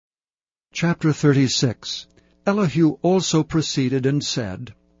Chapter 36. Elihu also proceeded and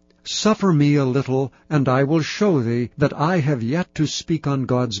said, Suffer me a little, and I will show thee that I have yet to speak on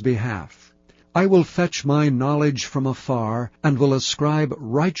God's behalf. I will fetch my knowledge from afar, and will ascribe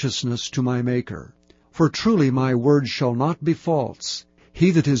righteousness to my Maker. For truly my word shall not be false.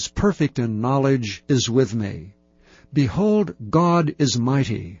 He that is perfect in knowledge is with me. Behold, God is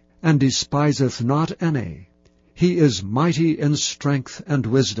mighty, and despiseth not any. He is mighty in strength and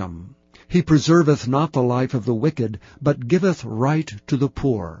wisdom. He preserveth not the life of the wicked, but giveth right to the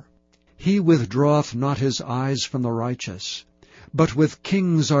poor. He withdraweth not his eyes from the righteous. But with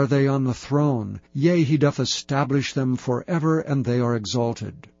kings are they on the throne, yea, he doth establish them for ever, and they are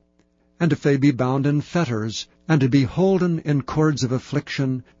exalted. And if they be bound in fetters, and beholden in cords of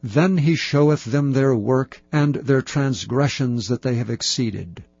affliction, then he showeth them their work, and their transgressions that they have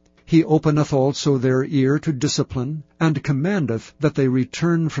exceeded. He openeth also their ear to discipline, and commandeth that they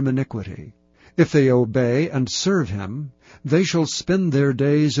return from iniquity. If they obey and serve him, they shall spend their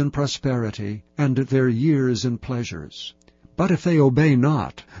days in prosperity, and their years in pleasures. But if they obey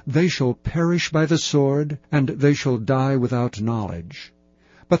not, they shall perish by the sword, and they shall die without knowledge.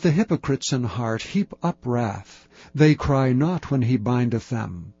 But the hypocrites in heart heap up wrath. They cry not when he bindeth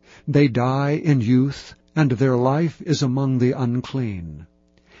them. They die in youth, and their life is among the unclean.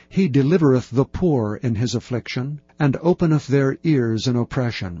 He delivereth the poor in his affliction, and openeth their ears in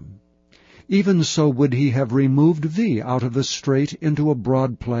oppression. Even so would he have removed thee out of the strait into a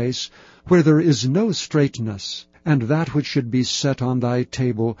broad place, where there is no straightness, and that which should be set on thy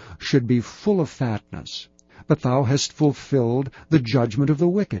table should be full of fatness. But thou hast fulfilled the judgment of the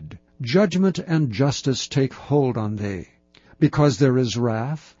wicked. Judgment and justice take hold on thee. Because there is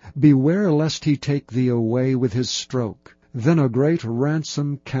wrath, beware lest he take thee away with his stroke. Then a great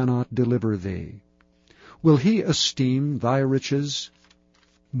ransom cannot deliver thee. Will he esteem thy riches?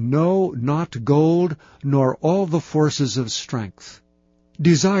 No, not gold, nor all the forces of strength.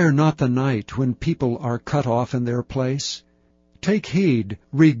 Desire not the night when people are cut off in their place. Take heed,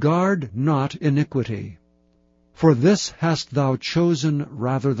 regard not iniquity. For this hast thou chosen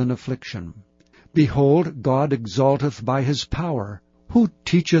rather than affliction. Behold, God exalteth by his power. Who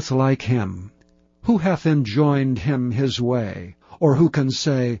teacheth like him? Who hath enjoined him his way? Or who can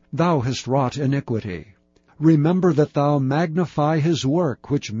say, Thou hast wrought iniquity? Remember that thou magnify his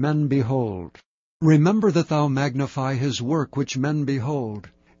work which men behold. Remember that thou magnify his work which men behold.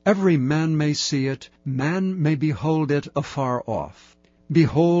 Every man may see it, man may behold it afar off.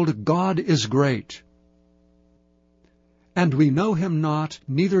 Behold, God is great. And we know him not,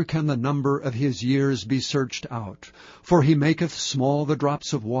 neither can the number of his years be searched out. For he maketh small the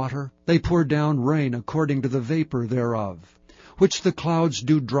drops of water, they pour down rain according to the vapor thereof, which the clouds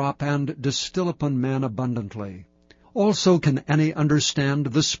do drop and distill upon man abundantly. Also can any understand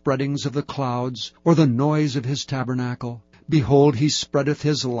the spreadings of the clouds, or the noise of his tabernacle? Behold, he spreadeth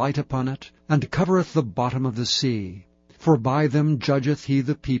his light upon it, and covereth the bottom of the sea. For by them judgeth he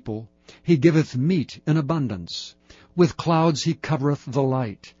the people, he giveth meat in abundance. With clouds he covereth the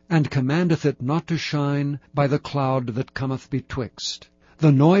light, and commandeth it not to shine by the cloud that cometh betwixt.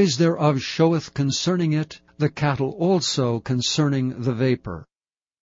 The noise thereof showeth concerning it, the cattle also concerning the vapor.